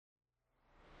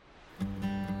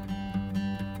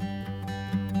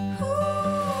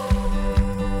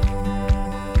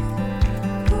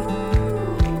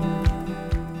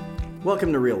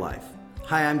Welcome to Real Life.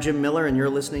 Hi, I'm Jim Miller, and you're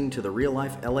listening to the Real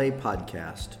Life LA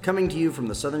podcast, coming to you from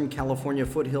the Southern California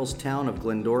foothills town of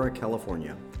Glendora,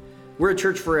 California. We're a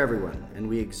church for everyone, and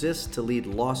we exist to lead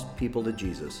lost people to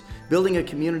Jesus, building a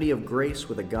community of grace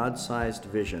with a God-sized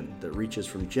vision that reaches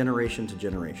from generation to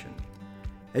generation.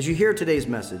 As you hear today's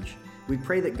message, we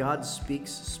pray that God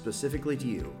speaks specifically to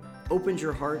you, opens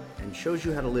your heart, and shows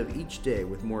you how to live each day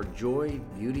with more joy,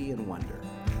 beauty, and wonder.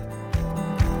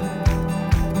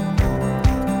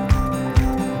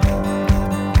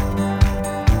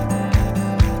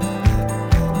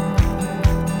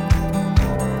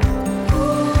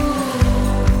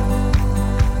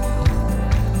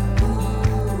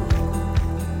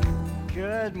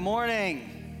 Good morning.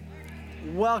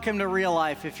 Welcome to Real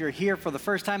Life. If you're here for the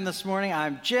first time this morning,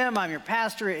 I'm Jim. I'm your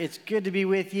pastor. It's good to be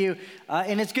with you,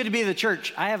 and it's good to be at the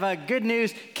church. I have good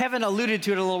news. Kevin alluded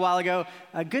to it a little while ago.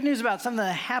 Good news about something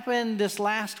that happened this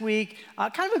last week.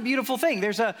 Kind of a beautiful thing.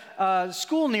 There's a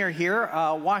school near here,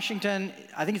 Washington.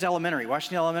 I think it's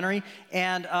Washington Elementary,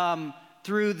 and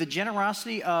through the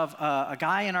generosity of a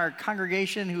guy in our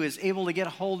congregation who is able to get a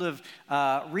hold of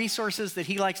resources that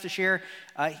he likes to share,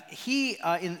 he,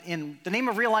 in the name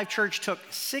of Real Life Church, took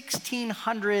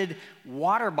 1,600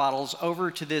 water bottles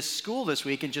over to this school this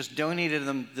week and just donated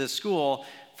them to the school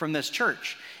from this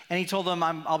church. And he told them,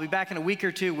 I'll be back in a week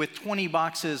or two with 20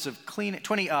 cases of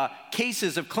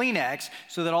Kleenex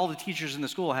so that all the teachers in the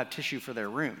school will have tissue for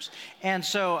their rooms. And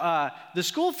so the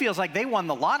school feels like they won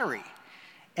the lottery.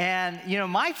 And, you know,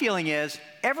 my feeling is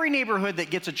every neighborhood that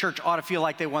gets a church ought to feel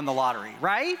like they won the lottery,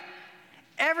 right?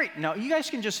 No, you guys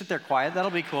can just sit there quiet.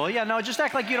 That'll be cool. Yeah, no, just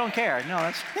act like you don't care. No,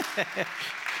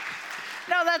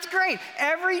 that's great.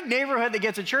 Every neighborhood that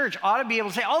gets a church ought to be able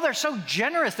to say, oh, they're so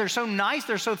generous. They're so nice.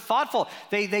 They're so thoughtful.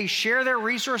 They share their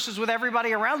resources with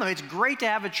everybody around them. It's great to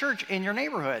have a church in your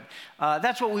neighborhood.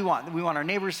 That's what we want. We want our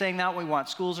neighbors saying that. We want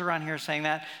schools around here saying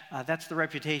that. That's the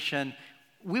reputation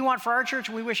we want for our church,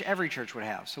 and we wish every church would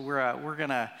have. So we're going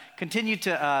to continue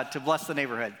to bless the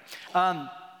neighborhood. I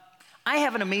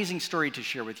have an amazing story to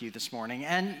share with you this morning,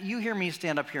 and you hear me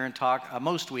stand up here and talk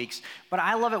most weeks, but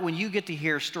I love it when you get to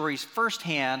hear stories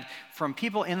firsthand from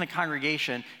people in the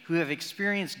congregation who have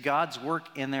experienced God's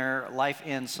work in their life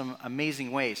in some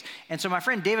amazing ways. And so my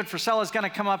friend David Frisella is going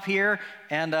to come up here,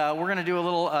 and we're going to do a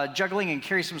little juggling and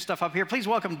carry some stuff up here. Please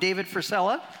welcome David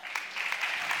Frisella.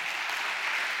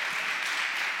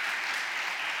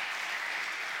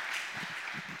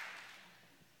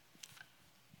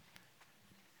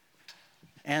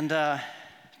 And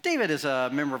David is a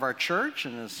member of our church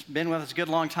and has been with us a good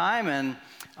long time and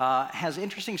has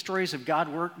interesting stories of God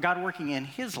working in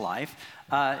his life.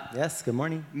 Yes, good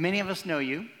morning. Many of us know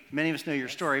you. Many of us know your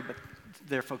story, but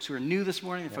there are folks who are new this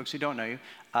morning and folks who don't know you.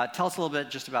 Tell us a little bit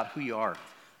just about who you are.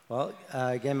 Well,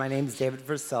 again, my name is David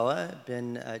Frisella. I've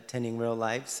been attending Real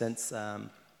Life since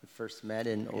we first met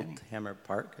in Old Hammer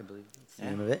Park, I believe that's the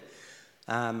name of it.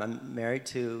 I'm married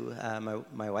to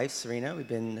my wife, Serena.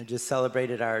 We've just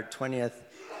celebrated our 20th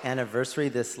anniversary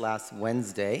this last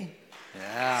Wednesday.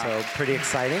 Yeah. So pretty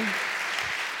exciting.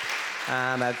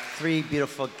 I have 3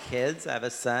 beautiful kids. I have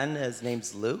a son, his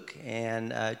name's Luke,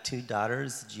 and 2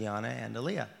 daughters, Gianna and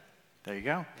Aaliyah. There you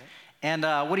go. And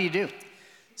what do you do?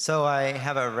 So I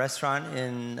have a restaurant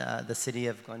in the city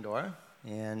of Glendora,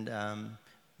 and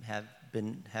have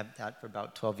that for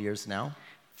about 12 years now.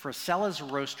 Frisella's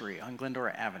Roastery on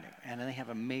Glendora Avenue, and they have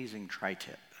amazing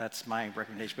tri-tip. That's my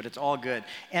recommendation, but it's all good.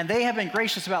 And they have been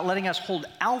gracious about letting us hold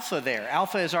Alpha there.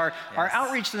 Alpha is our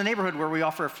outreach to the neighborhood where we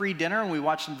offer a free dinner and we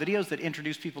watch some videos that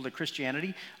introduce people to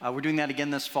Christianity. We're doing that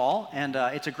again this fall, and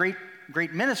it's a great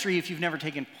ministry. If you've never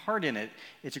taken part in it,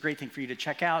 it's a great thing for you to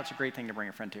check out. It's a great thing to bring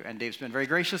a friend to. And Dave's been very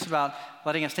gracious about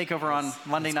letting us take over on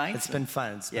Monday nights. It's been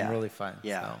fun. It's been really fun.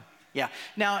 Yeah. So. Yeah.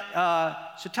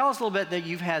 Now, so tell us a little bit that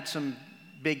you've had some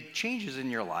big changes in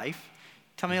your life.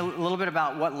 Tell me a little bit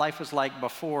about what life was like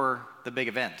before the big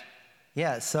event.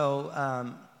 Yeah, so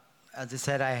as I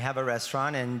said, I have a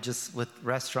restaurant, and just with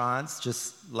restaurants,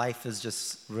 life is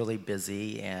just really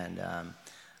busy, and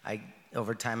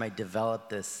over time I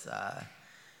developed this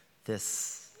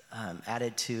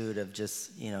attitude of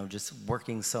just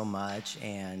working so much,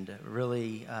 and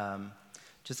really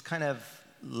just kind of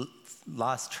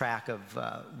lost track of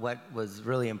what was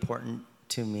really important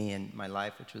to me in my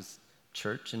life, which was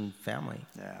church and family.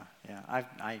 Yeah.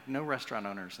 I know restaurant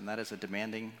owners, and that is a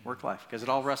demanding work life because it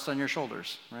all rests on your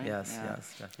shoulders, right? Yes,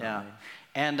 definitely. Yeah.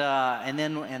 And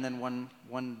then one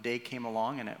day came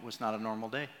along, and it was not a normal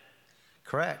day.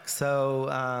 Correct.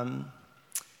 So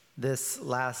this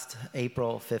last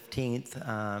April 15th,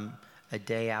 a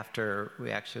day after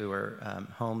we actually were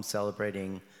home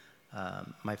celebrating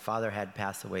my father had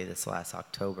passed away this last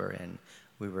October, and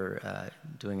we were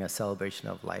doing a celebration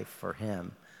of life for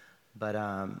him. But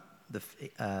the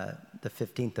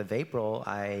 15th of April,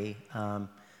 I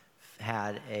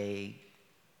had a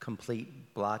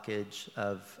complete blockage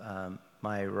of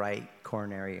my right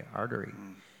coronary artery.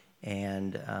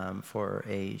 And for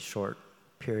a short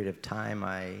period of time,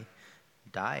 I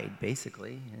died,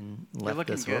 basically, and left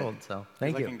this world. So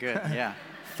thank you. Looking good, yeah.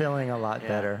 Feeling a lot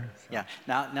better. So. Yeah.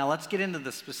 Now let's get into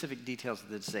the specific details of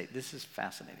this day. This is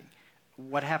fascinating.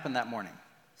 What happened that morning?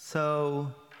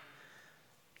 So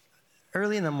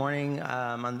early in the morning,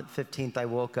 on the 15th, I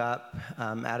woke up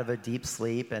out of a deep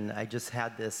sleep, and I just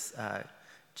had this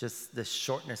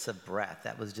shortness of breath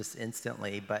that was just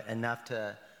instantly, but enough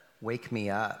to wake me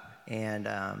up. And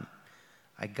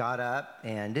I got up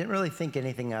and didn't really think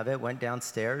anything of it, went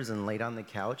downstairs and laid on the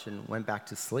couch and went back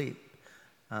to sleep.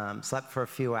 Slept for a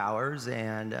few hours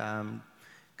and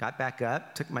got back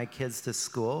up, took my kids to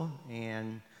school,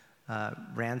 and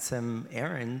ran some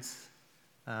errands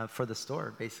for the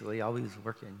store, basically, always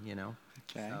working, you know.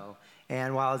 Okay. So,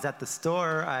 and while I was at the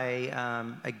store,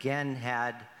 I again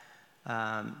had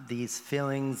these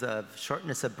feelings of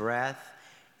shortness of breath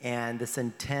and this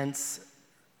intense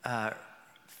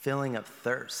feeling of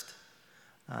thirst.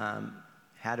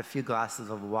 Had a few glasses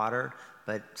of water,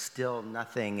 but still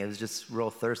nothing. It was just real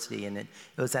thirsty. And it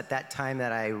was at that time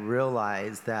that I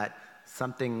realized that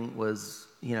something was,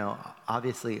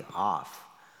 obviously off.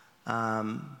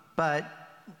 But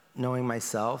knowing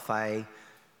myself, I,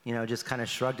 just kind of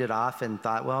shrugged it off and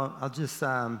thought, well, I'll just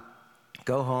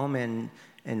go home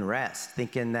and rest,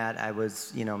 thinking that I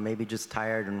was, maybe just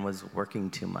tired and was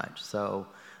working too much. So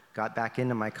got back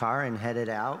into my car and headed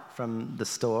out from the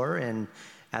store. And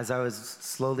as I was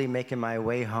slowly making my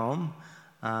way home,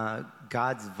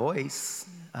 God's voice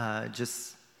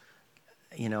just,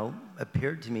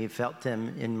 appeared to me, felt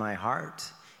him in my heart.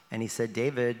 And he said,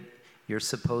 David, you're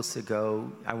supposed to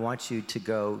go, I want you to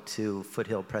go to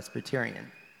Foothill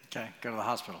Presbyterian. Okay, go to the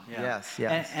hospital. Yeah.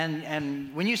 Yes.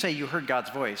 And when you say you heard God's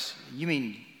voice, you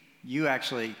mean you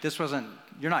actually,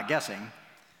 you're not guessing.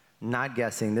 Not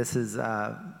guessing. This is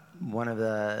one of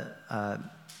the,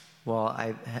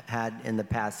 I've had in the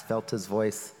past felt his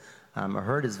voice or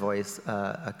heard his voice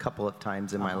a couple of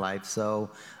times in my life. So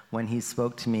when he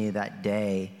spoke to me that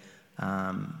day,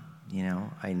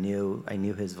 I knew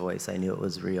his voice. I knew it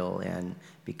was real. And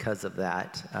because of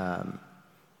that,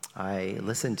 I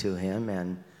listened to him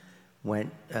and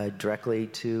went directly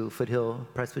to Foothill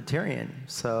Presbyterian.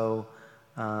 So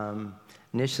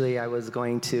initially I was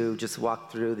going to just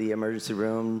walk through the emergency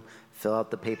room, fill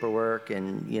out the paperwork,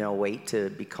 and wait to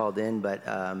be called in. But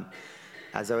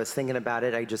as I was thinking about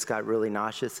it, I just got really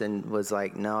nauseous and was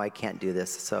like, no, I can't do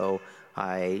this. So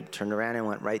I turned around and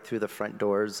went right through the front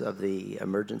doors of the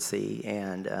emergency.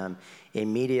 And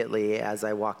immediately as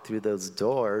I walked through those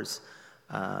doors,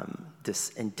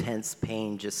 this intense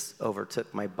pain just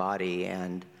overtook my body,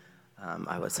 and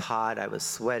I was hot, I was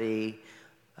sweaty,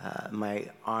 my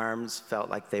arms felt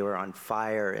like they were on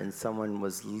fire, and someone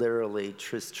was literally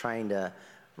just trying to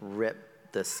rip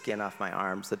the skin off my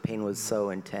arms. The pain was so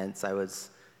intense. I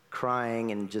was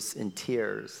crying and just in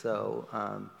tears. So,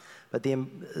 but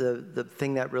the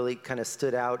thing that really kind of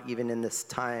stood out, even in this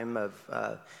time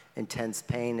of intense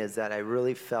pain, is that I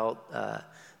really felt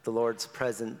the Lord's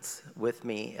presence with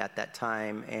me at that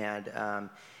time. And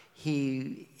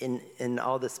he, in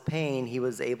all this pain, he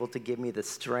was able to give me the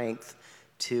strength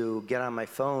to get on my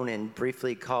phone and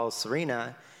briefly call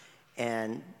Serena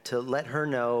and to let her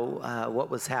know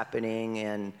what was happening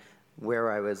and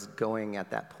where I was going at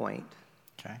that point.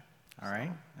 Okay, all right.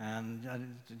 And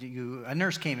a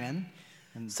nurse came in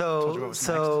and told you what was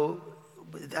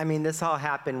next. I mean, this all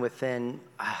happened within,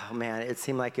 it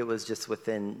seemed like it was just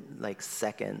within like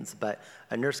seconds. But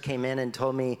a nurse came in and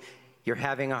told me, you're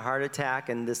having a heart attack.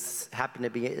 And this happened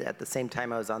to be at the same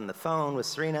time I was on the phone with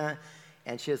Serena.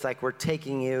 And she was like, we're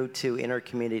taking you to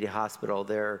Intercommunity Hospital.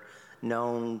 They're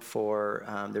known for,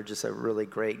 they're just a really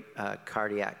great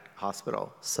cardiac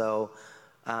hospital. So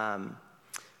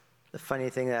the funny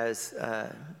thing that I was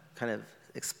kind of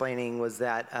explaining was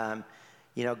that,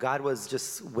 God was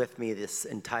just with me this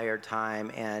entire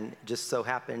time, and just so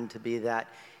happened to be that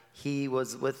he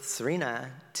was with Serena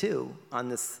too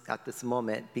at this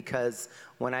moment, because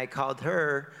when I called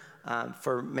her,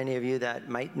 for many of you that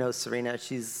might know Serena,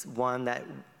 she's one that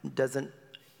doesn't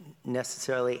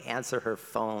necessarily answer her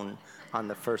phone on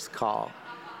the first call.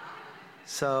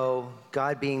 So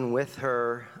God being with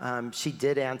her, she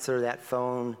did answer that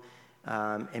phone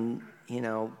and,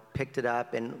 picked it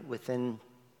up, and within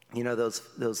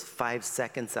those 5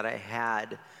 seconds that I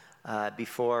had,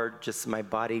 before just my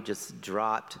body just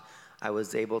dropped, I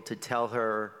was able to tell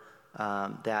her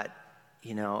that,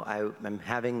 I'm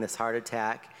having this heart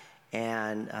attack.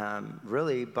 And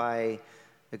really, by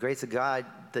the grace of God,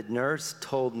 the nurse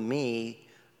told me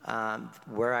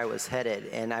where I was headed,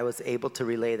 and I was able to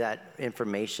relay that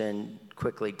information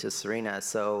quickly to Serena.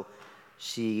 So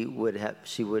she would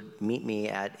meet me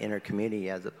at Intercommunity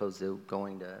as opposed to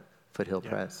going to Foothill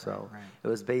Press. So it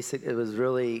was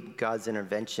really God's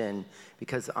intervention,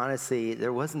 because honestly,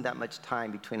 there wasn't that much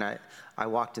time between I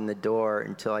walked in the door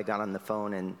until I got on the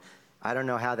phone, and I don't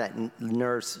know how that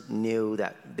nurse knew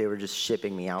that they were just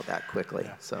shipping me out that quickly.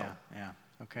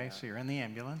 Okay, so you're in the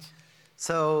ambulance.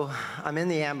 So I'm in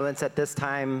the ambulance at this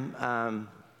time.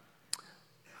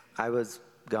 I was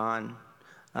gone.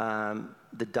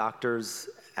 The doctors,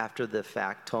 after the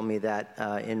fact, told me that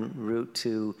en route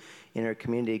to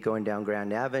Intercommunity going down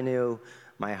Grand Avenue,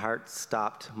 my heart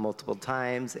stopped multiple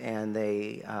times, and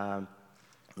they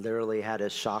literally had to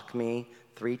shock me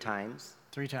 3 times.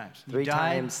 3 times. Three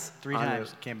times. 3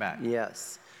 times. Came back.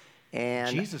 Yes.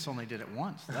 And Jesus only did it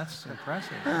once. That's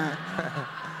impressive.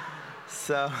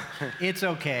 So it's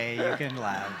okay. You can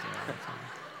laugh.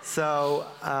 So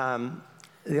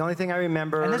the only thing I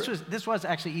remember. And this was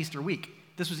actually Easter week.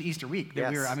 This was Easter week.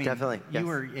 That yes, definitely. You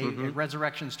were a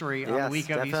resurrection story on the week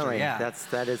of definitely. Easter.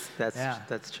 Yeah,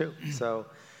 that's true.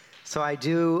 So I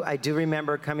do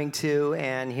remember coming to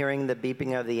and hearing the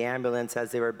beeping of the ambulance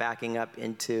as they were backing up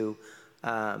into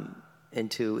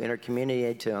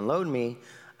Intercommunity to unload me.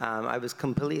 I was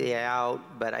completely out,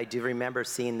 but I do remember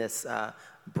seeing this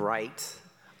bright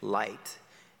light.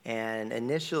 And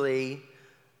initially,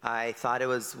 I thought it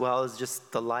was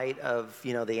just the light of,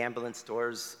 the ambulance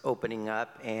doors opening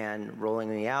up and rolling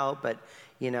me out. But,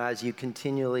 as you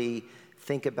continually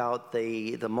think about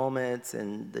the moments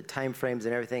and the time frames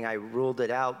and everything, I ruled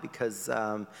it out, because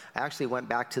I actually went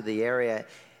back to the area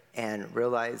and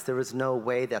realized there was no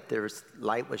way that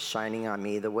light was shining on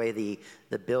me, the way the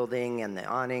building and the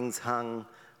awnings hung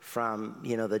from,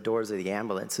 the doors of the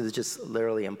ambulance. It was just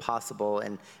literally impossible.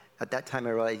 And at that time I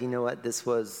realized, this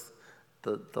was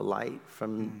the light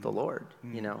from the Lord,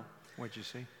 What'd you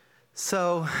see?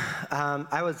 So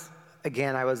I was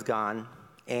gone.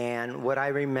 And what I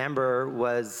remember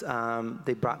was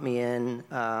they brought me in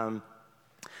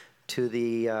to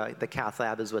the cath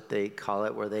lab, is what they call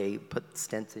it, where they put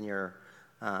stents in your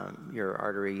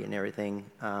artery and everything.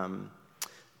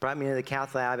 Brought me to the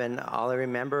cath lab, and all I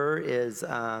remember is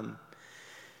I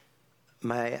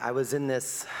was in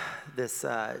this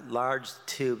large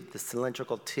tube, the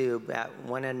cylindrical tube. At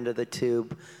one end of the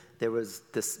tube, there was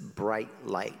this bright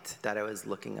light that I was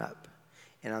looking up.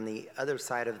 And on the other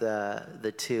side of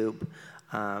the tube,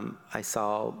 I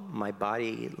saw my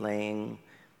body laying,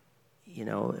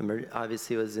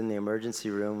 obviously it was in the emergency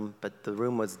room, but the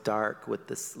room was dark with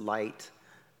this light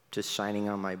just shining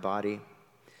on my body.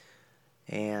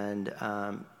 And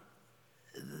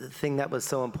the thing that was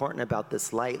so important about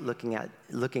this light,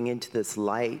 looking into this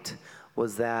light,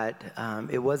 was that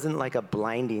it wasn't like a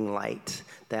blinding light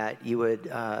that you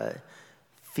would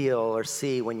feel or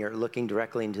see when you're looking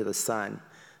directly into the sun.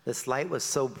 This light was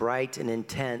so bright and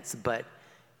intense, but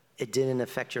it didn't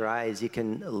affect your eyes. You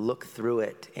can look through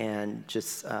it, and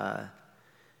just it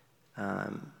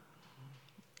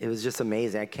was just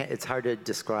amazing. It's hard to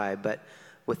describe, but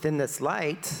within this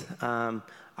light,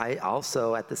 I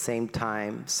also at the same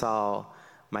time saw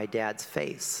my dad's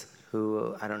face,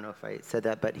 who, I don't know if I said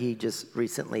that, but he just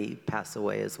recently passed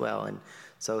away as well. And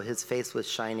so his face was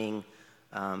shining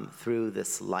through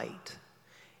this light.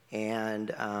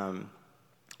 And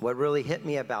what really hit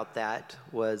me about that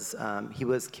was he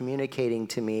was communicating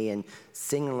to me and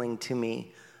signaling to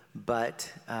me, but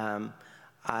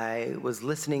I was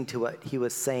listening to what he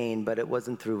was saying, but it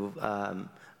wasn't through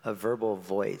a verbal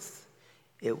voice.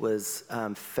 It was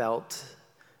felt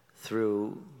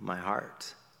through my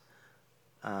heart.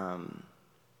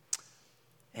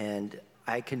 And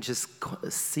I can just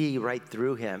see right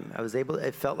through him.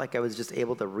 It felt like I was just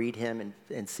able to read him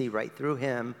and see right through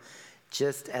him,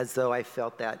 just as though I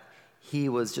felt that he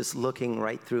was just looking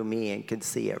right through me and could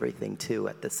see everything too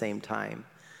at the same time.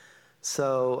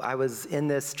 So I was in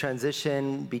this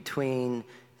transition between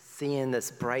seeing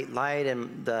this bright light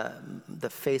and the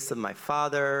face of my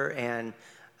father. And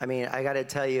I mean, I got to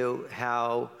tell you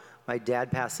how my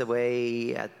dad passed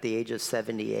away at the age of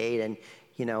 78, and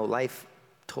life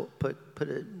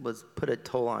put a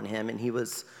toll on him, and he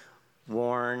was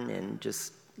worn and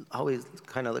just always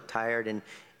kind of looked tired. And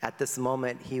at this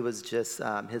moment, he was just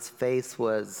his face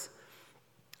was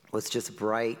just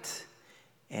bright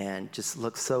and just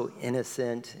looked so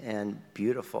innocent and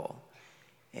beautiful.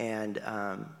 And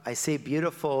I say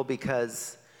beautiful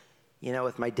because,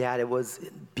 with my dad,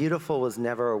 beautiful was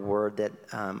never a word that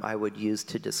I would use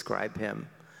to describe him.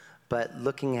 But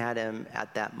looking at him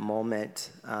at that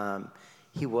moment,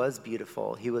 he was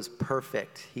beautiful. He was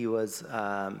perfect. He was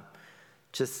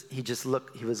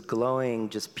he was glowing,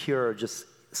 just pure, just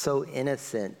so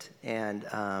innocent, and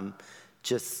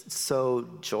just so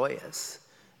joyous.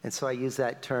 And so I use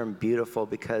that term beautiful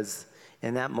because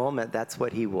in that moment, that's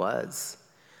what he was.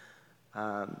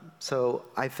 So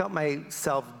I felt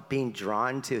myself being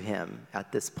drawn to him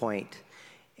at this point.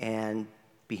 And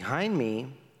behind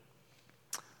me,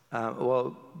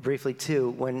 briefly too,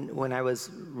 when I was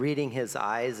reading his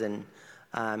eyes, and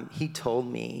he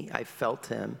told me, I felt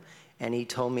him, and he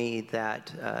told me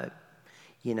that,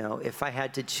 if I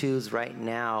had to choose right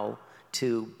now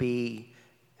to be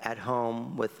at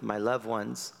home with my loved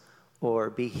ones or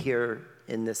be here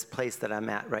in this place that I'm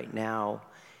at right now,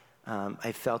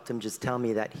 I felt him just tell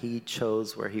me that he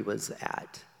chose where he was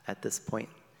at this point.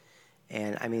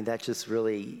 And I mean, that just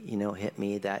really, hit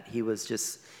me, that he was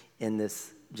just in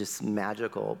this just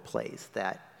magical place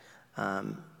that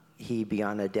he,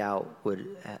 beyond a doubt,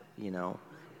 would,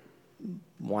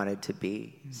 wanted to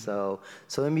be. Mm-hmm.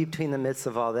 So in between the midst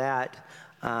of all that,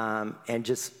 and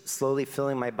just slowly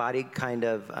feeling my body kind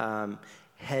of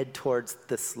head towards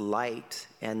this light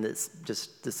and this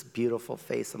beautiful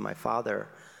face of my father,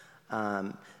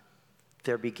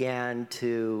 there began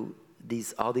to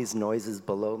all these noises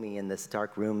below me in this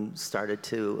dark room started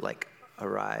to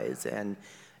arise, and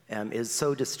it was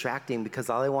so distracting because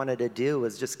all I wanted to do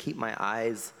was just keep my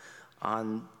eyes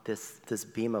on this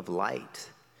beam of light.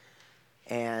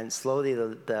 And slowly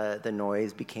the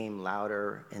noise became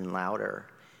louder and louder,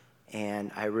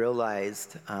 and I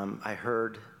realized I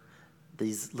heard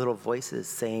these little voices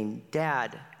saying,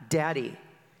 "Dad, Daddy,"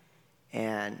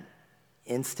 and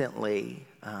instantly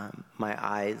my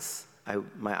eyes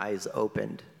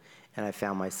opened, and I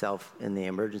found myself in the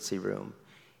emergency room,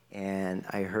 and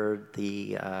I heard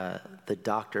the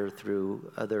doctor,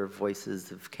 through other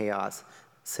voices of chaos,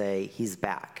 say, "He's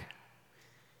back."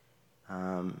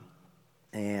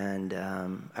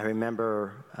 I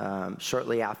remember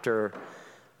shortly after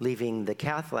leaving the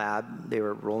cath lab, they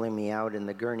were rolling me out in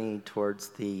the gurney towards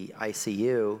the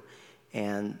ICU,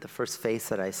 and the first face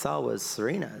that I saw was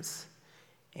Serena's.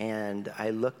 And I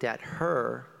looked at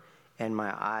her, and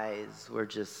my eyes were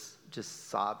just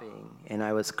sobbing, and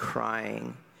I was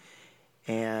crying.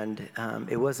 And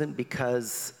it wasn't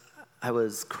because I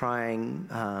was crying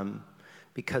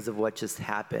because of what just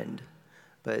happened,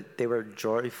 but they were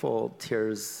joyful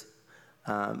tears,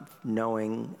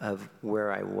 knowing of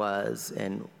where I was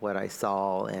and what I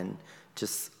saw and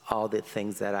just all the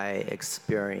things that I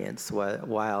experienced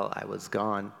while I was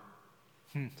gone.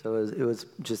 So it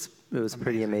was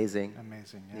pretty amazing.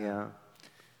 Amazing, Yeah.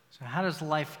 So how does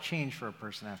life change for a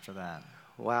person after that?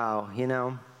 Wow,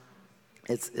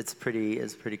 it's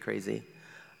pretty crazy.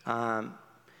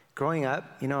 Growing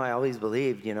up, I always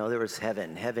believed, there was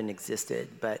heaven. Heaven existed,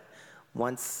 but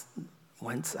once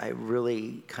I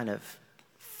really kind of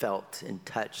felt and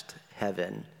touched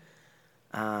heaven,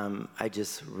 I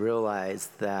just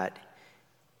realized that,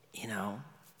 it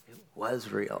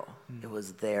was real. It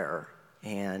was there.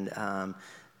 And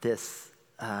this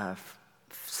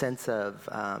sense of,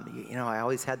 I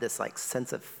always had this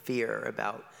sense of fear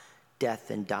about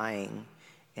death and dying.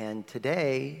 And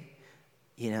today,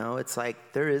 it's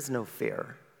there is no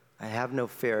fear. I have no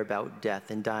fear about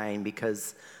death and dying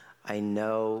because I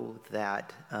know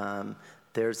that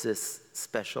there's this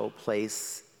special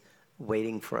place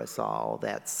waiting for us all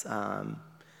that's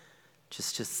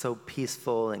just so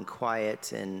peaceful and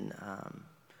quiet and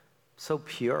so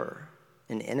pure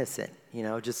and innocent.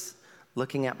 Just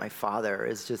looking at my father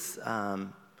is just,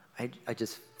 I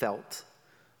just felt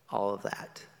all of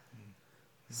that.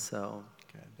 So,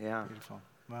 good. Yeah. Beautiful.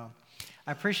 Well,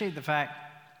 I appreciate the fact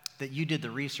that you did the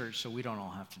research so we don't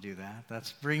all have to do that.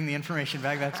 That's bringing the information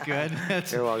back. That's good.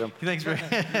 You're welcome. Thanks for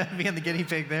being the guinea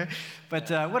pig there. But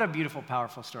what a beautiful,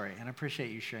 powerful story. And I appreciate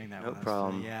you sharing that with us. No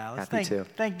problem. So, yeah, let's Happy to.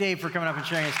 Thank Dave for coming up and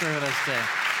sharing his story with us today.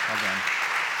 Well done.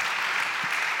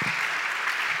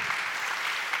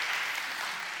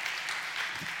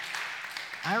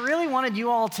 I really wanted you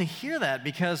all to hear that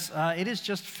because it is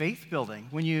just faith building.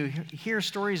 When you hear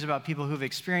stories about people who've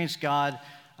experienced God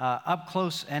up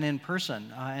close and in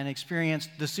person and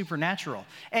experienced the supernatural.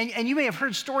 And you may have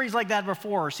heard stories like that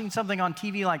before or seen something on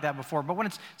TV like that before, but when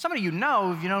it's somebody you've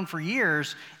known for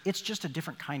years, it's just a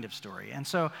different kind of story. And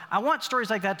so I want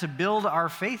stories like that to build our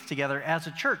faith together as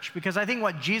a church, because I think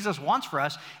what Jesus wants for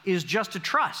us is just to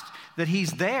trust that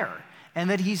he's there and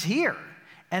that he's here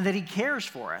and that he cares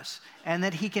for us, and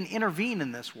that he can intervene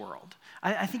in this world.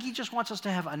 I think he just wants us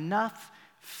to have enough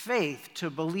faith to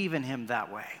believe in him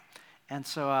that way. And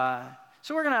so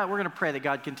we're gonna pray that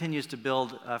God continues to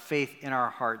build faith in our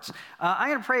hearts. I'm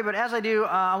gonna pray, but as I do,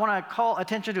 I want to call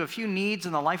attention to a few needs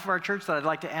in the life of our church that I'd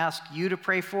like to ask you to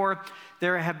pray for.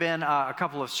 There have been a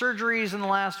couple of surgeries in the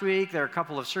last week. There are a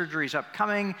couple of surgeries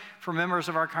upcoming for members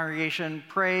of our congregation.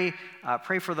 Pray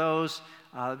for those.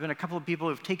 There have been a couple of people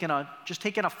who've taken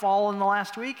a fall in the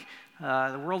last week.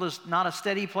 The world is not a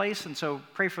steady place, and so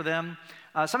pray for them.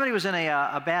 Somebody was in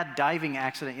a bad diving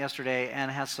accident yesterday and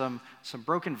has some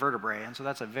broken vertebrae, and so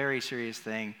that's a very serious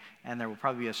thing, and there will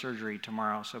probably be a surgery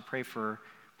tomorrow. So pray for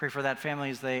that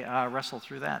family as they wrestle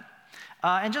through that.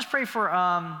 And just pray for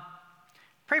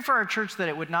our church that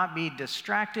it would not be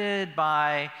distracted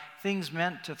by things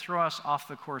meant to throw us off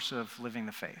the course of living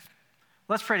the faith.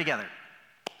 Let's pray together.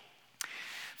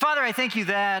 Father, I thank you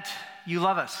that you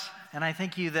love us, and I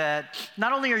thank you that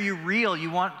not only are you real,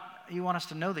 you want us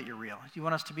to know that you're real. You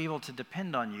want us to be able to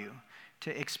depend on you,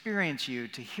 to experience you,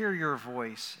 to hear your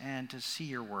voice, and to see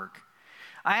your work.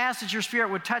 I ask that your Spirit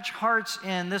would touch hearts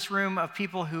in this room of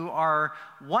people who are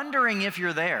wondering if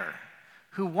you're there,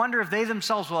 who wonder if they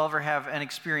themselves will ever have an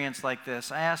experience like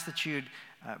this. I ask that you'd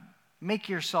make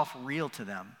yourself real to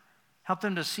them. Help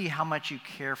them to see how much you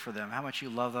care for them, how much you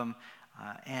love them,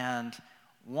 and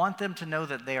want them to know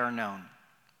that they are known.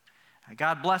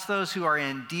 God, bless those who are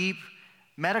in deep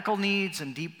medical needs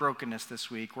and deep brokenness this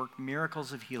week. Work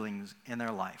miracles of healings in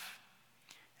their life.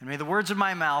 And may the words of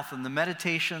my mouth and the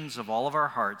meditations of all of our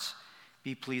hearts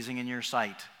be pleasing in your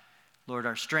sight, Lord,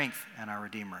 our strength and our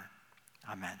Redeemer.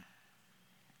 Amen.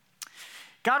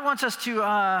 God wants us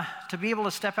to be able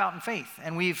to step out in faith.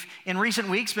 And we've, in recent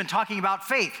weeks, been talking about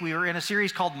faith. We were in a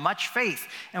series called Much Faith.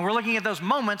 And we're looking at those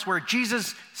moments where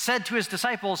Jesus said to his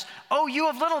disciples, "Oh, you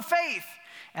of little faith."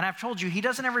 And I've told you, he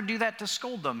doesn't ever do that to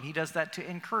scold them. He does that to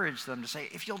encourage them, to say,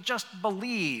 if you'll just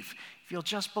believe,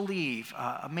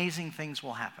 amazing things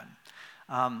will happen.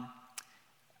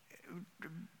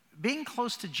 Being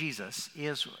close to Jesus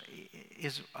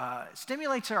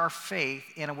stimulates our faith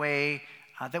in a way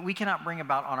that we cannot bring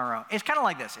about on our own. It's kind of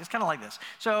like this.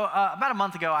 So about a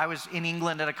month ago, I was in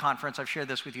England at a conference. I've shared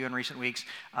this with you in recent weeks.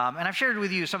 And I've shared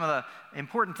with you some of the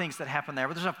important things that happened there.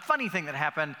 But there's a funny thing that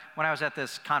happened when I was at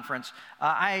this conference.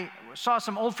 I saw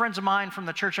some old friends of mine from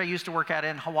the church I used to work at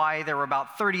in Hawaii. There were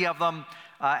about 30 of them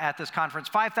at this conference,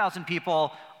 5,000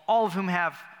 people, all of whom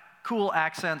have cool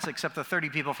accents except the 30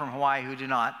 people from Hawaii who do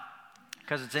not,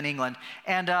 because it's in England.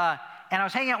 And I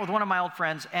was hanging out with one of my old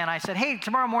friends, and I said, "Hey,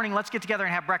 tomorrow morning, let's get together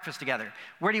and have breakfast together.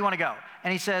 Where do you want to go?"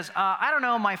 And he says, "I don't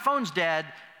know, my phone's dead,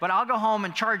 but I'll go home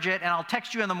and charge it, and I'll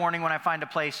text you in the morning when I find a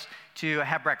place to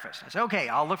have breakfast." I said, "Okay,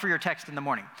 I'll look for your text in the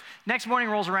morning." Next morning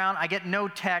rolls around, I get no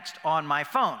text on my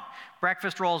phone.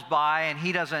 Breakfast rolls by, and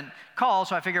he doesn't call,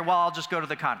 so I figure, well, I'll just go to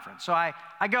the conference. So I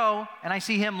go, and I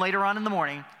see him later on in the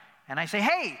morning, and I say,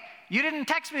 "Hey, you didn't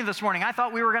text me this morning. I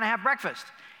thought we were going to have breakfast."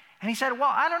 And he said, "Well,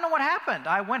 I don't know what happened.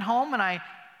 I went home and I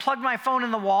plugged my phone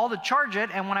in the wall to charge it,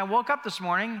 and when I woke up this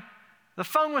morning, the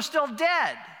phone was still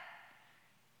dead."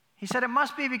 He said, "It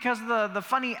must be because of the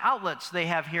funny outlets they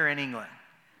have here in England."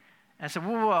 And I said,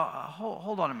 whoa,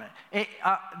 hold on a minute.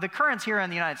 The currents here in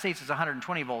the United States is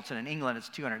 120 volts, and in England it's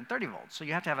 230 volts. So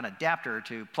you have to have an adapter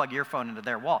to plug your phone into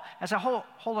their wall. I said, hold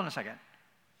on a second.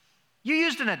 You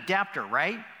used an adapter,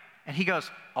 right? And he goes,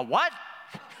 "A what?"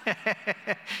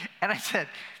 And I said,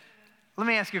 "Let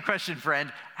me ask you a question,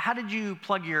 friend. How did you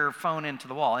plug your phone into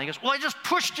the wall?" And he goes, "Well, I just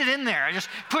pushed it in there. I just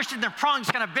pushed it in there. Prongs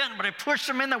kind of bent, but I pushed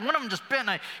them in there. One of them just bent, and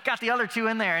I got the other two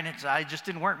in there, and it just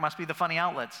didn't work. Must be the funny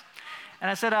outlets." And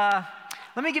I said,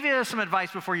 "Let me give you some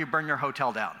advice before you burn your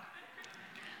hotel down."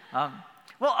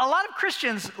 Well, a lot of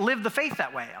Christians live the faith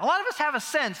that way. A lot of us have a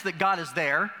sense that God is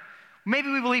there.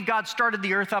 Maybe we believe God started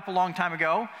the earth up a long time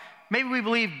ago. Maybe we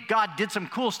believe God did some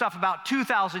cool stuff about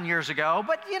 2,000 years ago,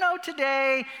 but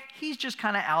today he's just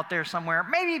kind of out there somewhere.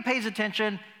 Maybe he pays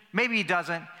attention, maybe he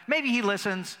doesn't. Maybe he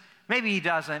listens, maybe he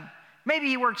doesn't. Maybe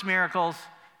he works miracles,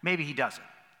 maybe he doesn't.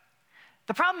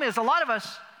 The problem is a lot of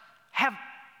us have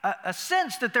a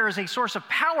sense that there is a source of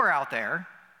power out there,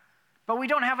 but we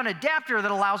don't have an adapter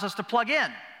that allows us to plug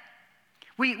in.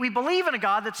 We believe in a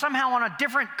God that's somehow on a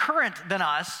different current than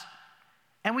us,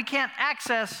 and we can't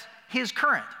access his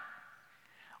current.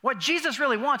 What Jesus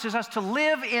really wants is us to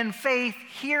live in faith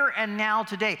here and now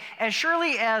today. As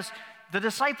surely as the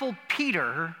disciple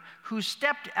Peter, who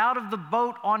stepped out of the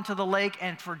boat onto the lake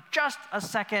and for just a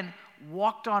second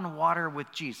walked on water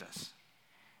with Jesus.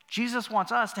 Jesus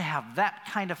wants us to have that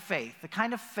kind of faith, the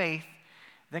kind of faith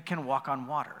that can walk on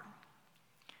water.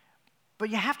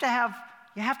 But you have to have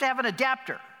you have to have an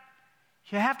adapter.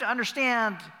 You have to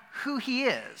understand who he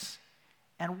is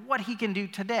and what he can do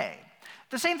today.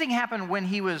 The same thing happened when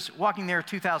he was walking there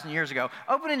 2,000 years ago.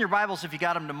 Open in your Bibles if you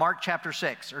got them to Mark chapter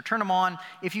 6, or turn them on.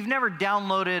 If you've never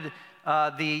downloaded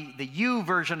the U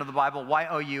version of the Bible,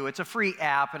 Y-O-U, it's a free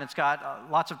app, and it's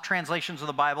got lots of translations of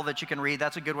the Bible that you can read.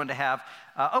 That's a good one to have.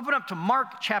 Open up to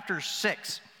Mark chapter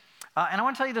 6. And I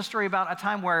want to tell you the story about a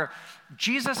time where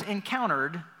Jesus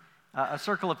encountered a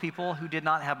circle of people who did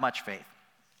not have much faith.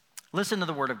 Listen to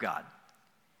the word of God.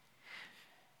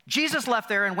 Jesus left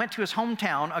there and went to his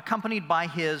hometown accompanied by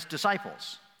his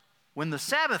disciples. When the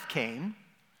Sabbath came,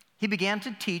 he began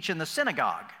to teach in the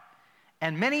synagogue,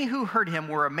 and many who heard him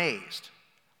were amazed.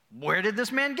 Where did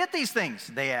this man get these things?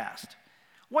 They asked.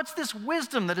 What's this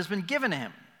wisdom that has been given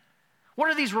him? What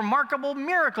are these remarkable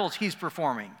miracles he's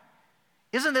performing?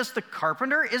 Isn't this the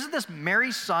carpenter? Isn't this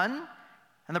Mary's son?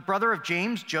 And the brother of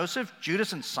James, Joseph,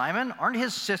 Judas, and Simon? Aren't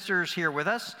his sisters here with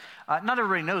us? Not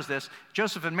everybody knows this.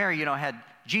 Joseph and Mary, had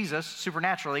Jesus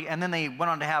supernaturally, and then they went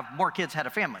on to have more kids, had a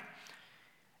family.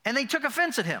 And they took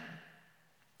offense at him.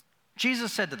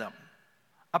 Jesus said to them,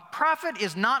 a prophet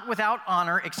is not without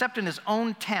honor except in his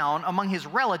own town, among his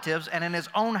relatives, and in his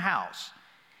own house.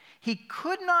 He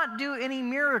could not do any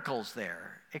miracles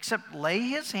there, except lay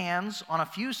his hands on a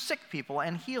few sick people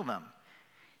and heal them.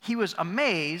 He was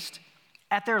amazed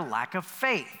at their lack of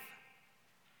faith.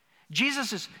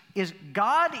 Jesus is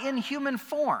God in human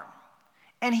form,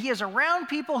 and he is around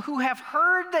people who have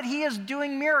heard that he is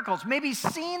doing miracles, maybe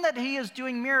seen that he is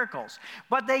doing miracles,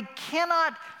 but they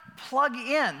cannot plug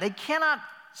in. They cannot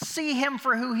see him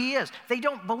for who he is. They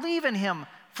don't believe in him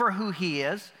for who he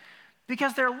is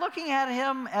because they're looking at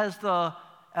him as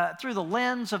through the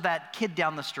lens of that kid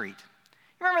down the street.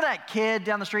 You remember that kid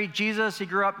down the street, Jesus? He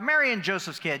grew up, Mary and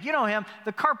Joseph's kid. You know him,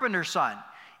 the carpenter's son.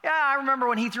 Yeah, I remember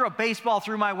when he threw a baseball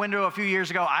through my window a few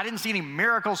years ago. I didn't see any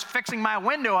miracles fixing my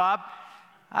window up.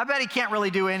 I bet he can't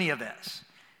really do any of this.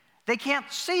 They can't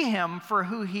see him for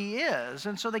who he is,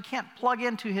 and so they can't plug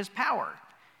into his power.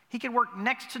 He can work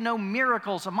next to no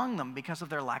miracles among them because of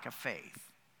their lack of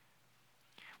faith.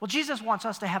 Well, Jesus wants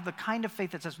us to have the kind of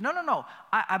faith that says, no,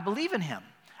 I believe in him.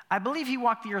 I believe he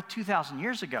walked the earth 2,000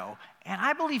 years ago, and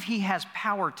I believe he has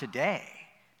power today.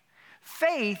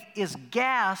 Faith is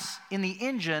gas in the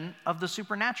engine of the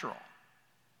supernatural.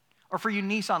 Or for you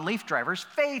Nissan Leaf drivers,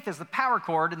 faith is the power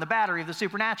cord in the battery of the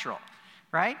supernatural,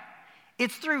 right?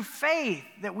 It's through faith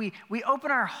that we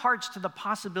open our hearts to the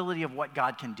possibility of what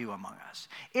God can do among us.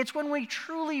 It's when we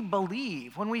truly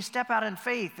believe, when we step out in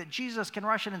faith, that Jesus can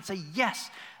rush in and say, yes,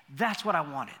 that's what I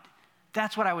wanted.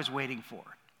 That's what I was waiting for.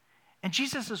 And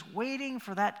Jesus is waiting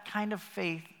for that kind of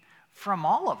faith from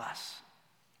all of us.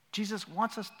 Jesus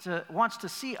wants to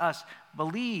see us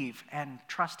believe and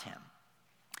trust him.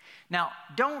 Now,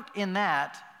 don't in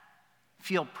that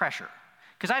feel pressure.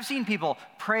 Because I've seen people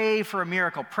pray for a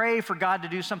miracle, pray for God to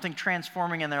do something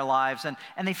transforming in their lives,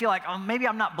 and they feel like, oh, maybe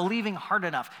I'm not believing hard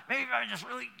enough. Maybe I just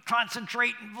really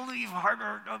concentrate and believe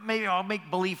harder. Maybe I'll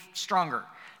make belief stronger.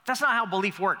 That's not how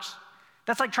belief works.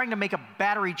 That's like trying to make a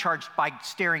battery charged by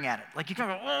staring at it. Like you can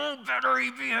go, oh,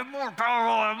 battery, have more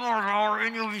power,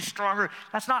 and you'll be stronger.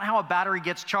 That's not how a battery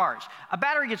gets charged. A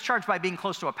battery gets charged by being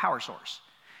close to a power source.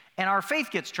 And our faith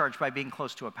gets charged by being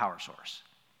close to a power source.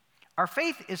 Our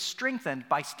faith is strengthened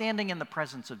by standing in the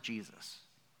presence of Jesus.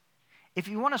 If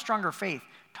you want a stronger faith,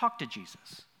 talk to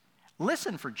Jesus.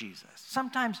 Listen for Jesus.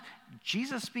 Sometimes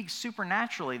Jesus speaks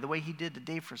supernaturally the way he did to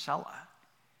Dave Frisella.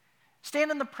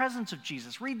 Stand in the presence of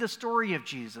Jesus. Read the story of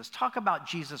Jesus. Talk about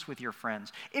Jesus with your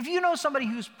friends. If you know somebody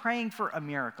who's praying for a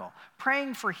miracle,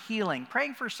 praying for healing,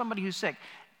 praying for somebody who's sick,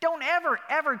 don't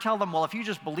ever tell them, well, if you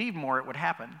just believe more, it would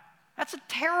happen. That's a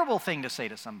terrible thing to say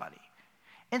to somebody.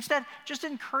 Instead, just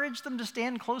encourage them to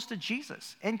stand close to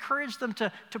Jesus. Encourage them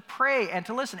to pray and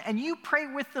to listen. And you pray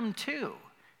with them too.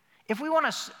 If we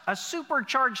want a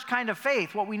supercharged kind of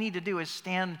faith, what we need to do is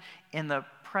stand in the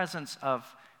presence of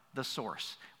the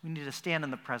source. We need to stand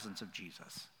in the presence of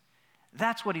Jesus.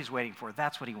 That's what he's waiting for.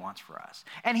 That's what he wants for us.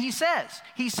 And he says,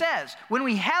 when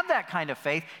we have that kind of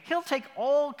faith, he'll take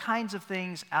all kinds of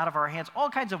things out of our hands, all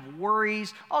kinds of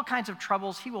worries, all kinds of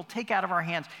troubles he will take out of our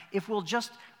hands if we'll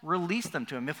just release them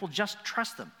to him, if we'll just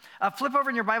trust them. Flip over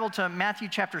in your Bible to Matthew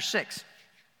chapter 6.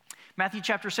 Matthew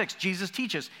chapter 6, Jesus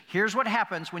teaches, here's what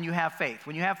happens when you have faith.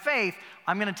 When you have faith,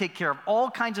 I'm going to take care of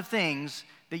all kinds of things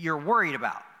that you're worried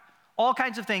about. All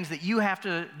kinds of things that you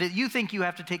think you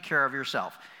have to take care of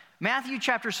yourself. Matthew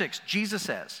chapter 6, Jesus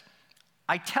says,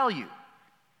 I tell you,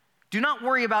 do not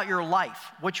worry about your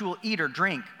life, what you will eat or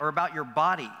drink, or about your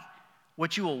body,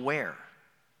 what you will wear.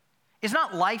 Is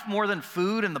not life more than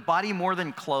food and the body more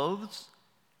than clothes?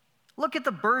 Look at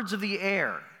the birds of the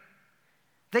air.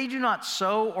 They do not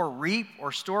sow or reap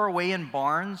or store away in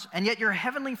barns, and yet your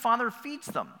heavenly Father feeds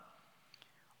them.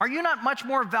 Are you not much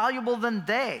more valuable than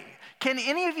they? Can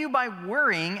any of you, by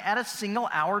worrying, add a single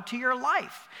hour to your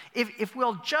life? If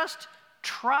we'll just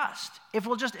trust, if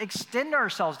we'll just extend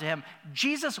ourselves to him,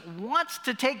 Jesus wants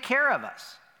to take care of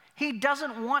us. He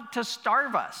doesn't want to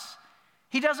starve us.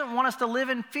 He doesn't want us to live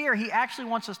in fear. He actually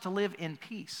wants us to live in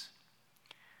peace.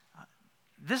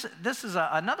 This is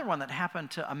another one that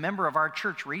happened to a member of our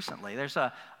church recently. There's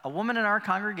a woman in our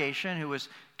congregation who was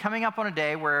coming up on a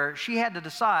day where she had to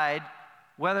decide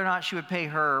whether or not she would pay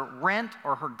her rent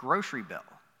or her grocery bill.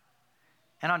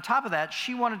 And on top of that,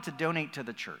 she wanted to donate to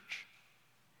the church.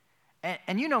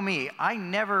 And you know me, I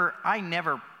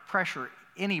never pressure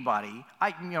anybody.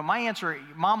 My answer,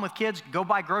 mom with kids, go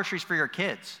buy groceries for your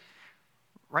kids.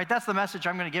 Right? That's the message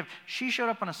I'm going to give. She showed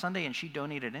up on a Sunday and she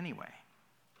donated anyway.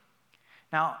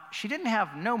 Now, she didn't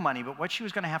have no money, but what she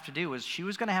was going to have to do was she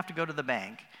was going to have to go to the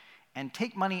bank and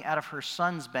take money out of her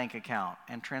son's bank account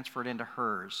and transfer it into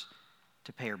hers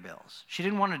to pay her bills. She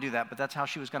didn't want to do that, but that's how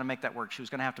she was going to make that work. She was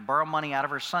going to have to borrow money out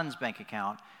of her son's bank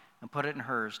account and put it in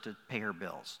hers to pay her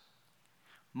bills.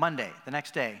 Monday, the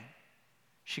next day,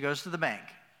 she goes to the bank.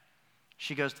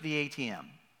 She goes to the ATM,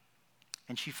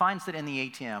 and she finds that in the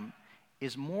ATM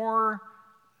is more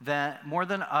than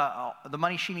the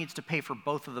money she needs to pay for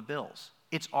both of the bills.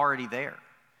 It's already there.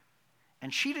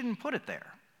 And she didn't put it there.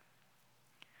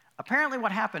 Apparently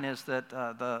what happened is that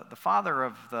the father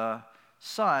of the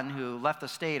son who left the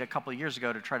state a couple of years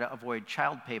ago to try to avoid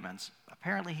child payments,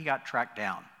 apparently he got tracked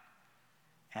down.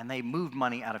 And they moved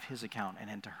money out of his account and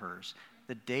into hers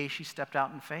the day she stepped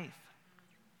out in faith.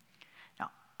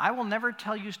 Now, I will never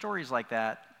tell you stories like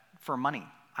that for money.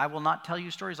 I will not tell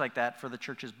you stories like that for the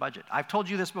church's budget. I've told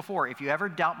you this before. If you ever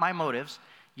doubt my motives,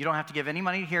 you don't have to give any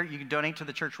money here. You can donate to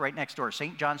the church right next door.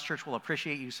 St. John's Church will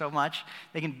appreciate you so much.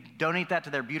 They can donate that to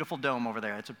their beautiful dome over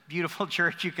there. It's a beautiful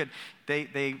church.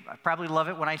 They probably love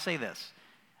it when I say this.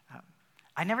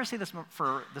 I never say this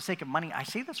for the sake of money. I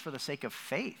say this for the sake of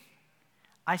faith.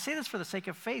 I say this for the sake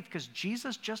of faith because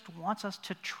Jesus just wants us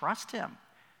to trust him.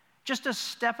 Just to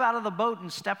step out of the boat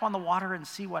and step on the water and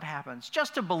see what happens.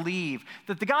 Just to believe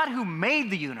that the God who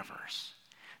made the universe,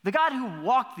 the God who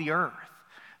walked the earth,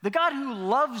 the God who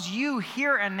loves you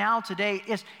here and now today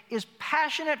is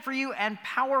passionate for you and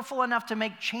powerful enough to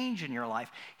make change in your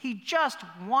life. He just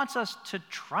wants us to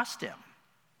trust him.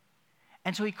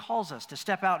 And so he calls us to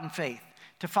step out in faith,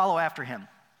 to follow after him.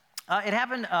 It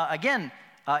happened again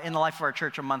in the life of our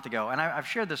church a month ago, and I've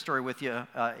shared this story with you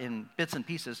in bits and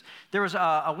pieces. There was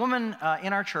a woman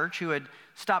in our church who had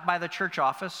stopped by the church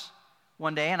office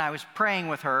one day, and I was praying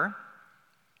with her,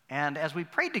 and as we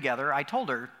prayed together, I told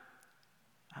her,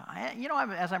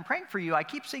 as I'm praying for you, I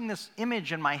keep seeing this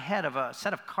image in my head of a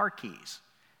set of car keys.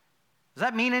 Does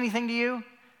that mean anything to you?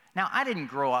 Now, I didn't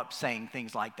grow up saying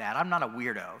things like that. I'm not a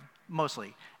weirdo,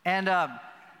 mostly. And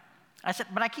I said,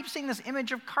 but I keep seeing this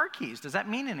image of car keys. Does that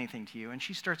mean anything to you? And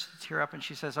she starts to tear up and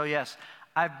she says, oh yes,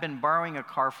 I've been borrowing a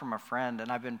car from a friend and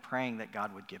I've been praying that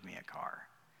God would give me a car.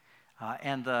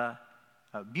 And the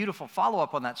beautiful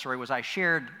follow-up on that story was I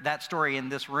shared that story in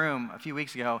this room a few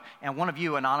weeks ago, and one of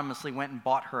you anonymously went and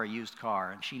bought her a used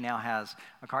car, and she now has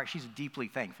a car. She's deeply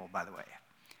thankful, by the way.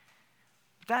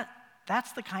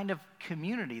 That's the kind of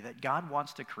community that God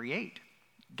wants to create.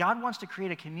 God wants to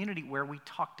create a community where we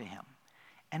talk to him.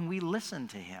 And we listen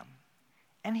to him.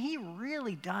 And he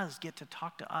really does get to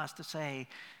talk to us to say,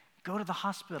 go to the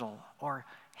hospital, or,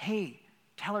 hey,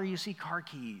 tell her you see car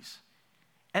keys.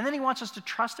 And then he wants us to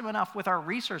trust him enough with our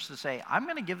resources to say, I'm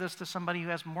going to give this to somebody who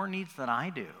has more needs than I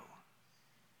do.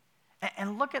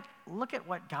 And look at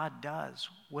what God does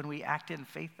when we act in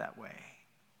faith that way.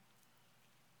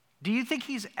 Do you think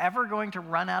he's ever going to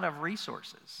run out of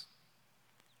resources?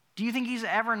 Do you think he's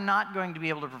ever not going to be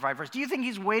able to provide for us? Do you think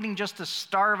he's waiting just to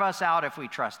starve us out if we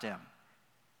trust him?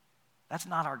 That's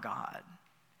not our God.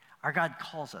 Our God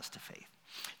calls us to faith.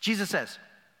 Jesus says,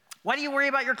 why do you worry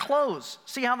about your clothes?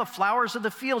 See how the flowers of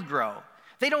the field grow.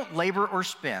 They don't labor or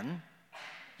spin.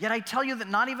 Yet I tell you that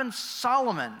not even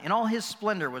Solomon in all his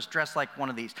splendor was dressed like one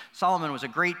of these. Solomon was a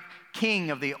great king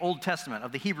of the Old Testament,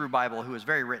 of the Hebrew Bible, who was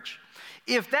very rich.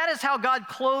 If that is how God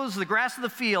clothes the grass of the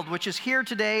field, which is here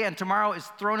today and tomorrow is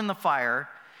thrown in the fire,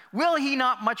 will he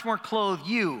not much more clothe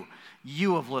you,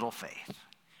 you of little faith?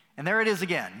 And there it is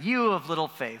again, you of little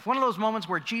faith. One of those moments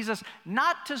where Jesus,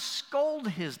 not to scold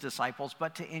his disciples,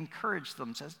 but to encourage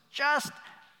them, says, just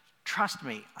trust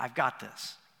me, I've got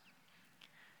this.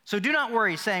 So do not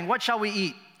worry, saying, what shall we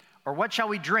eat? Or what shall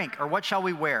we drink? Or what shall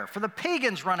we wear? For the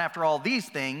pagans run after all these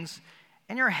things,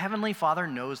 and your heavenly Father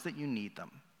knows that you need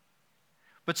them.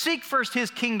 But seek first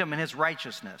his kingdom and his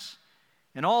righteousness,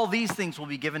 and all these things will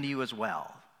be given to you as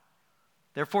well.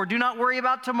 Therefore, do not worry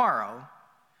about tomorrow,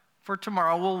 for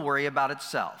tomorrow will worry about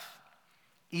itself.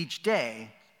 Each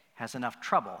day has enough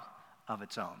trouble of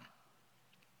its own.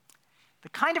 The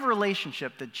kind of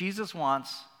relationship that Jesus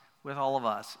wants with all of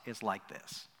us is like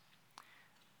this.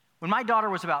 When my daughter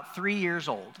was about 3 years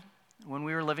old, when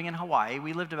we were living in Hawaii,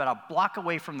 we lived about a block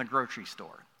away from the grocery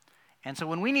store. And so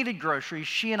when we needed groceries,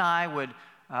 she and I would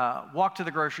walk to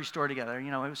the grocery store together. You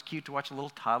know, it was cute to watch a little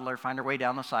toddler find her way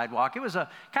down the sidewalk. It was a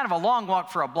kind of a long walk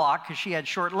for a block because she had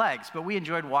short legs, but we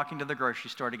enjoyed walking to the grocery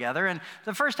store together. And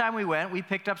the first time we went, we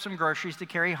picked up some groceries to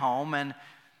carry home, and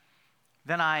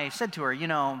then I said to her, you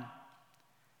know,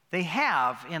 they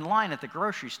have in line at the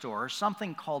grocery store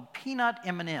something called peanut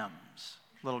M&Ms,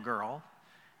 little girl,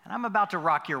 and I'm about to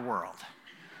rock your world.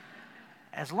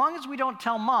 As long as we don't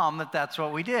tell Mom that that's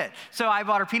what we did. So I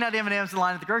bought her peanut M&Ms in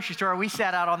line at the grocery store. We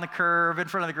sat out on the curb in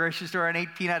front of the grocery store and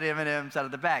ate peanut M&Ms out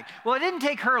of the bag. Well, it didn't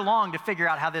take her long to figure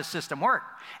out how this system worked.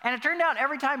 And it turned out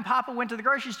every time Papa went to the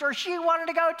grocery store, she wanted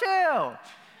to go too.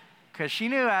 Because she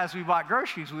knew as we bought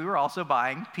groceries, we were also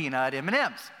buying peanut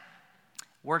M&Ms.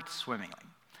 Worked swimmingly.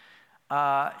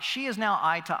 She is now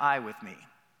eye to eye with me.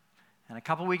 And a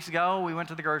couple weeks ago, we went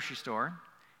to the grocery store.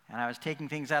 And I was taking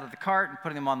things out of the cart and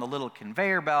putting them on the little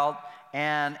conveyor belt.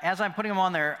 And as I'm putting them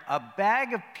on there, a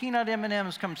bag of peanut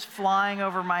M&Ms comes flying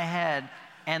over my head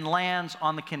and lands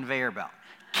on the conveyor belt.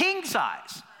 King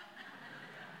size.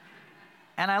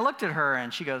 And I looked at her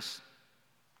and she goes,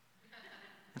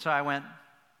 and so I went,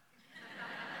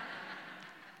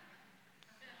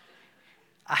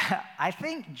 I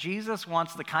think Jesus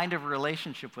wants the kind of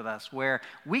relationship with us where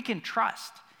we can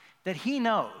trust that he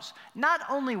knows not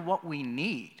only what we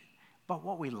need, but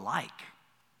what we like.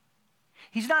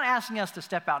 He's not asking us to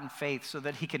step out in faith so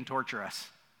that he can torture us.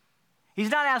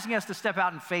 He's not asking us to step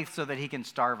out in faith so that he can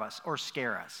starve us or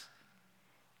scare us.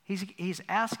 He's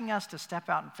asking us to step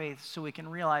out in faith so we can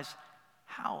realize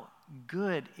how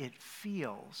good it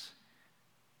feels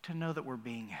to know that we're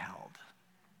being held.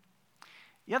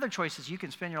 The other choice is you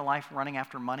can spend your life running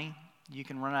after money. You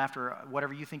can run after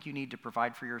whatever you think you need to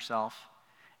provide for yourself.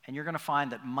 And you're going to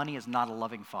find that money is not a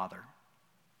loving father.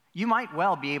 You might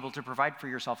well be able to provide for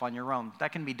yourself on your own.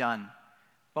 That can be done.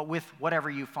 But with whatever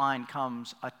you find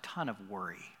comes a ton of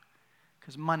worry,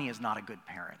 because money is not a good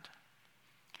parent.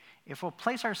 If we'll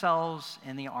place ourselves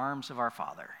in the arms of our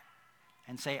Father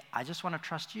and say, I just want to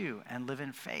trust you and live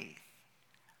in faith.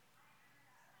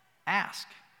 Ask,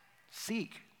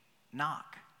 seek,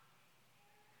 knock.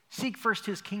 Seek first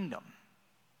his kingdom.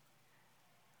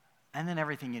 And then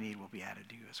everything you need will be added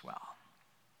to you as well.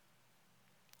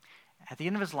 At the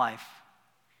end of his life,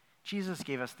 Jesus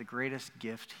gave us the greatest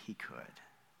gift he could.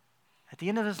 At the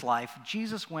end of his life,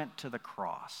 Jesus went to the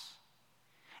cross.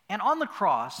 And on the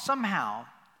cross, somehow,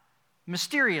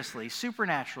 mysteriously,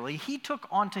 supernaturally, he took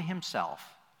onto himself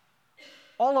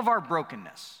all of our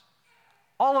brokenness,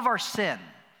 all of our sin,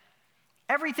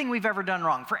 everything we've ever done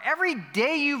wrong. For every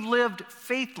day you've lived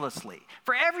faithlessly,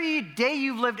 for every day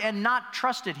you've lived and not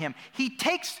trusted him, he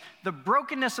takes the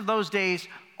brokenness of those days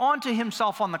onto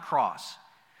himself on the cross.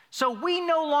 So we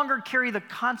no longer carry the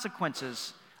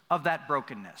consequences of that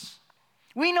brokenness.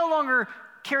 We no longer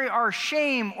carry our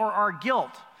shame or our guilt.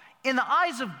 In the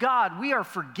eyes of God, we are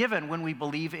forgiven when we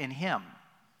believe in him.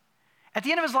 At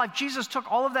the end of his life, Jesus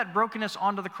took all of that brokenness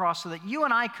onto the cross so that you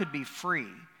and I could be free,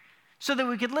 so that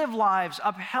we could live lives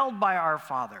upheld by our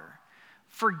Father,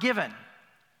 forgiven,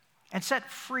 and set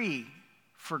free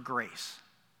for grace.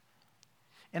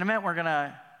 In a minute, we're going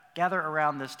to gather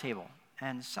around this table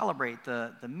and celebrate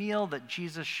the meal that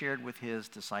Jesus shared with his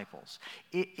disciples.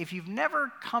 If you've never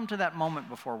come to that moment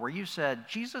before where you said,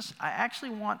 Jesus, I actually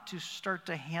want to start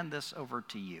to hand this over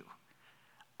to you.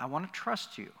 I want to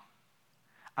trust you.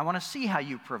 I want to see how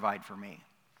you provide for me.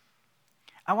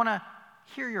 I want to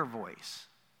hear your voice.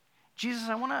 Jesus,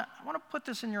 I want to put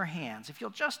this in your hands. If you'll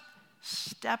just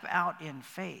step out in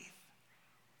faith,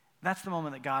 that's the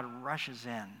moment that God rushes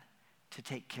in to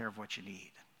take care of what you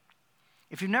need.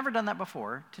 If you've never done that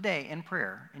before, today in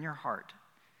prayer, in your heart,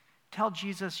 tell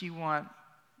Jesus you want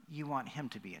him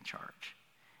to be in charge.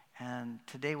 And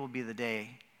today will be the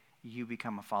day you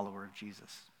become a follower of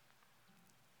Jesus.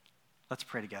 Let's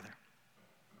pray together.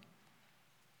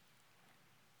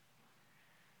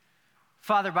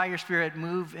 Father, by your Spirit,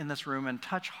 move in this room and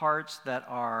touch hearts that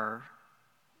are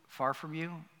far from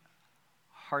you,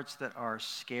 hearts that are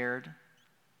scared,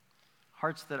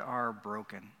 hearts that are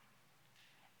broken.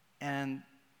 And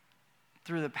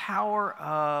through the power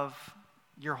of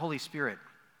your Holy Spirit,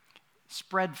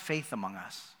 spread faith among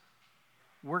us.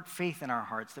 work faith in our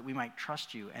hearts that we might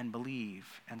trust you and believe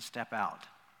and step out.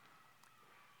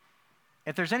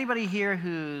 If there's anybody here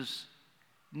who's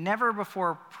never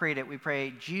before prayed it, we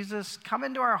pray, Jesus, come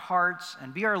into our hearts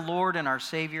and be our Lord and our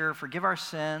Savior. Forgive our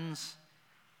sins.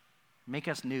 Make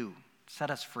us new. Set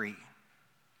us free.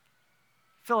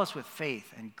 Fill us with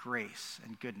faith and grace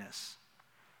and goodness.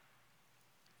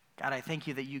 God, I thank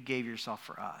you that you gave yourself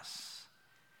for us.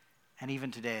 And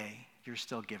even today, you're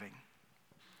still giving.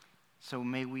 So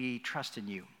may we trust in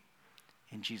you.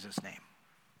 In Jesus' name,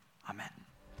 amen.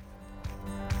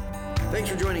 Thanks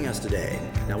for joining us today.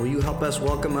 Now, will you help us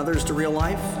welcome others to Real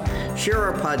Life? Share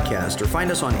our podcast or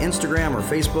find us on Instagram or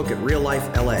Facebook at Real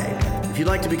Life LA. If you'd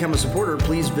like to become a supporter,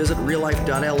 please visit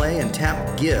reallife.la and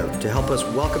tap Give to help us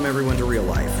welcome everyone to Real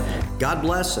Life. God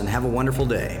bless and have a wonderful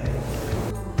day.